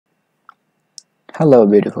Hello,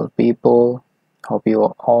 beautiful people. Hope you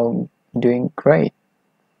are all doing great.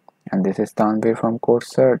 And this is Tanvir from Code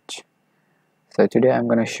Search. So today I'm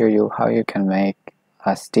going to show you how you can make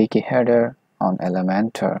a sticky header on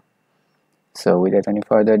Elementor. So without any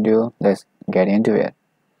further ado, let's get into it.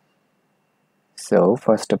 So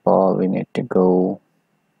first of all, we need to go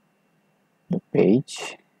to the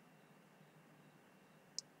page,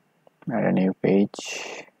 add a new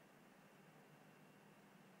page,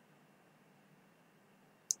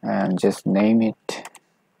 and just name it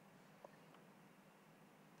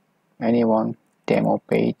anyone, demo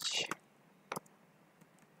page,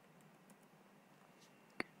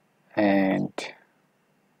 and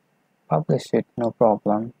publish it, no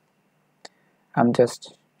problem. I'm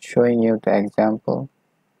just showing you the example,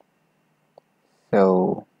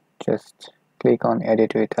 so just click on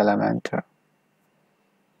edit with Elementor.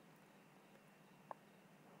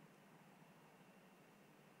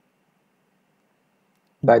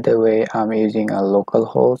 By the way, I'm using a local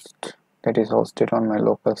host that is hosted on my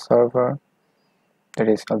local server, that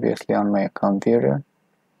is obviously on my computer.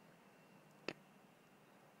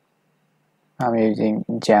 I'm using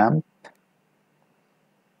Jamp.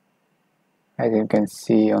 As you can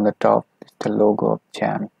see on the top is the logo of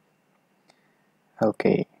Jamp.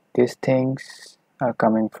 Okay, these things are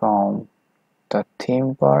coming from the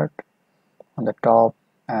theme part on the top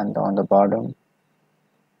and on the bottom.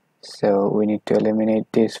 So we need to eliminate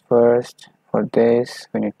this first. For this,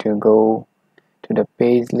 we need to go to the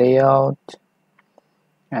page layout,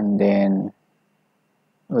 and then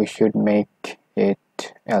we should make it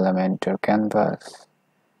Elementor canvas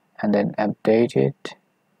and then update it.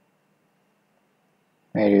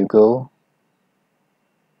 There you go.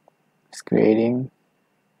 It's creating.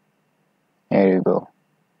 There you go.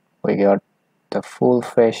 We got the full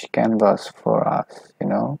fresh canvas for us,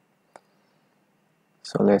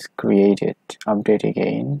 So let's create it, update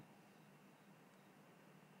again.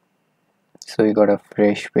 So we got a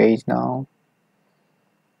fresh page now.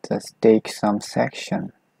 Let's take some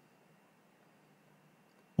section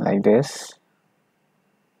like this.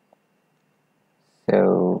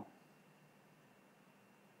 So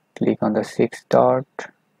click on the 6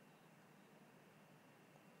 dot.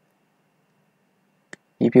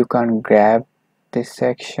 If you can't grab this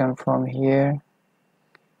section from here,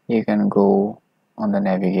 you can go on the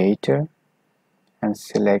navigator and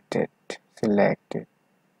select it,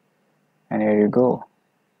 and here you go.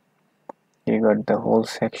 You got the whole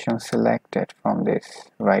section selected from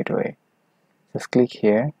this right away. Just click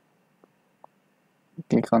here,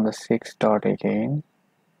 click on the 6 dot again.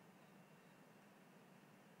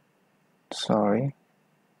 Sorry.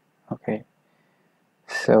 Okay,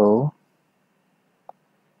 so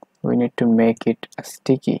we need to make it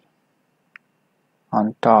sticky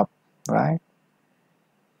on top, right?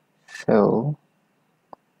 So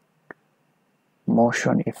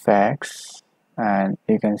motion effects, and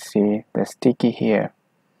you can see the sticky here.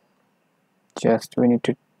 Just we need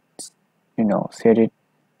to set it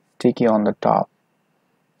sticky on the top.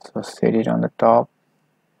 So set it on the top,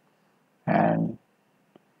 and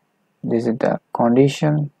this is the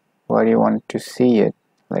condition where you want to see it,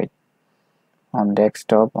 like on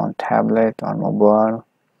desktop, on tablet, on mobile.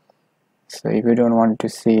 So if you don't want to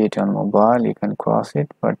see it on mobile, you can cross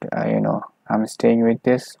it, but I'm staying with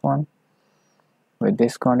this one, with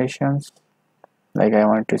these conditions. Like I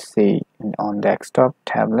want to see on desktop,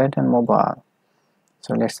 tablet, and mobile.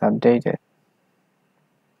 So let's update it.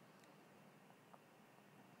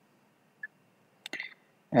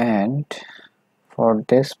 And for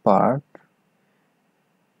this part,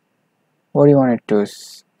 what do you want it to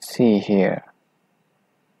see here?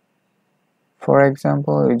 For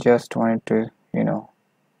example, we just wanted to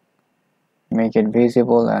make it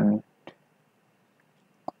visible and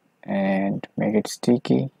make it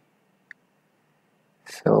sticky.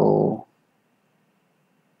 So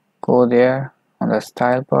go there on the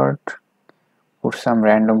style part, put some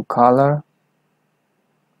random color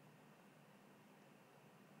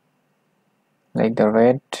like the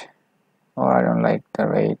red, or I don't like the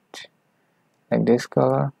red, like this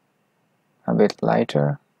color, a bit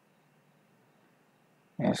lighter.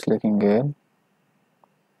 It's looking good.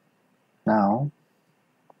 Now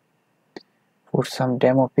put some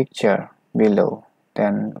demo picture below,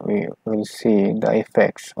 then we will see the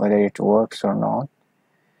effects, whether it works or not.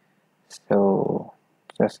 So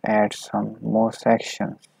just add some more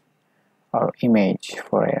sections or image,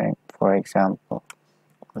 for example,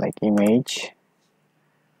 like image.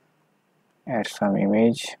 Add some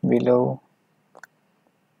image below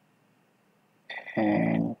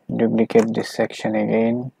and duplicate this section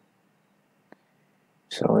again,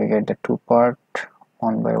 so we get the two part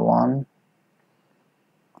one by one.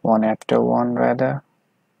 one after one rather.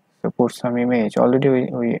 So put some image. Already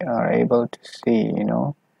we are able to see,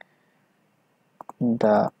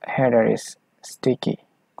 the header is sticky.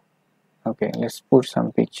 Okay, let's put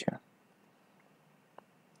some picture.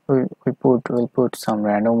 We'll put some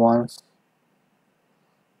random ones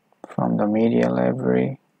from the media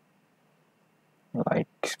library, like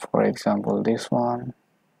for example this one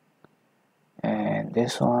and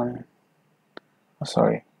this one. Oh,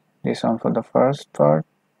 sorry, this one for the first part,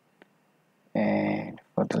 and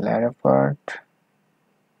for the latter part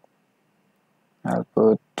I'll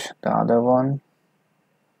put the other one,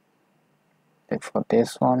 like for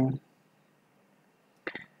this one.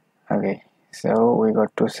 Okay, so we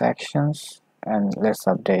got two sections, and let's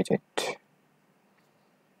update it.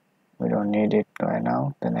 We don't need it right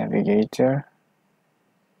now, the navigator.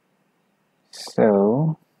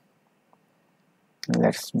 So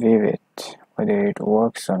let's view it, whether it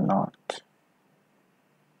works or not.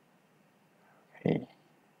 Okay.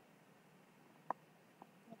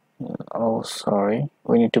 Oh, sorry,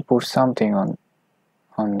 we need to put something on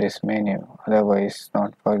this menu, otherwise it's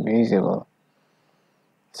not quite visible.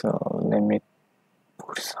 So let me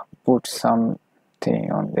put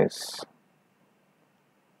something on this.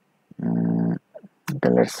 Okay,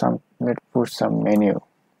 let's put some menu.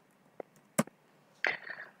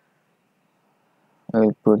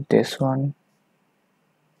 We'll put this one,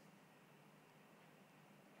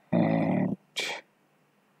 and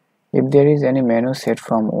if there is any menu set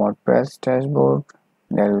from WordPress dashboard,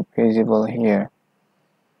 that will be visible here.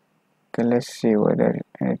 Okay, let's see whether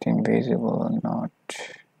anything visible or not.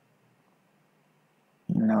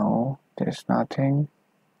 No, there's nothing,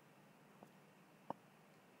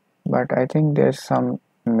 but I think there's some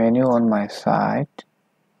menu on my site.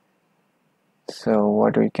 So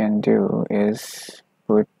what we can do is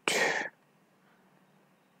put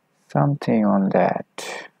something on that,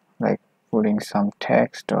 like putting some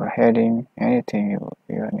text or heading, anything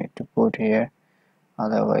you need to put here,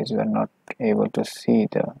 otherwise we are not able to see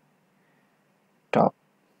the top.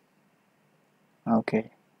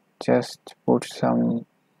 Okay, just put some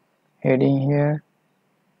heading here,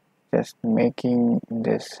 just making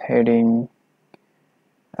this heading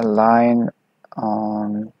a line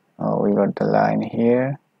on, we got the line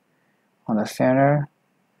here on the center,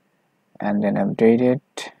 and then update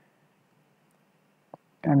it,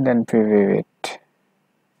 and then preview it.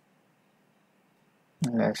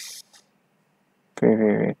 Let's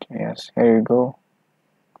preview it. Yes, here we go.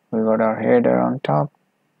 We got our header on top.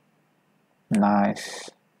 Nice,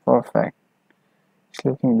 perfect. It's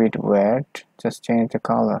looking a bit wet. Just change the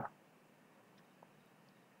color,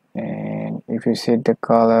 and if you set the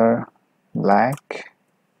color black,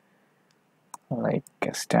 like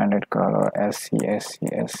a standard color, SC,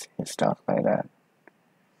 stuff like that.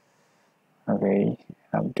 Okay,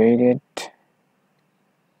 update it.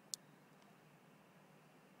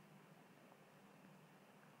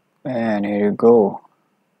 And here you go.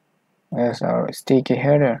 There's our sticky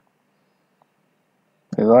header.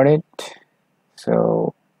 We got it.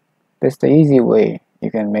 So that's the easy way you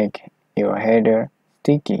can make your header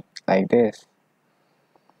sticky like this.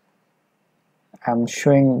 I'm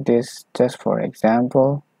showing this just for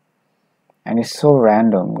example, and it's so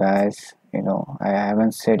random, guys. I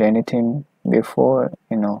haven't said anything before.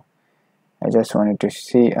 I just wanted to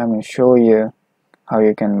show you how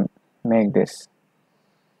you can make this.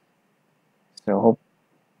 So hope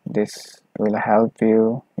this will help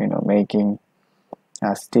you, making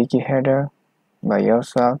a sticky header by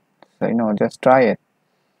yourself. So just try it.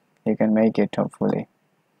 You can make it, hopefully.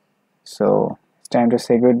 So it's time to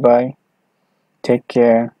say goodbye. Take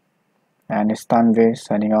care, and it's Tanvir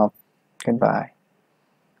signing off. Goodbye.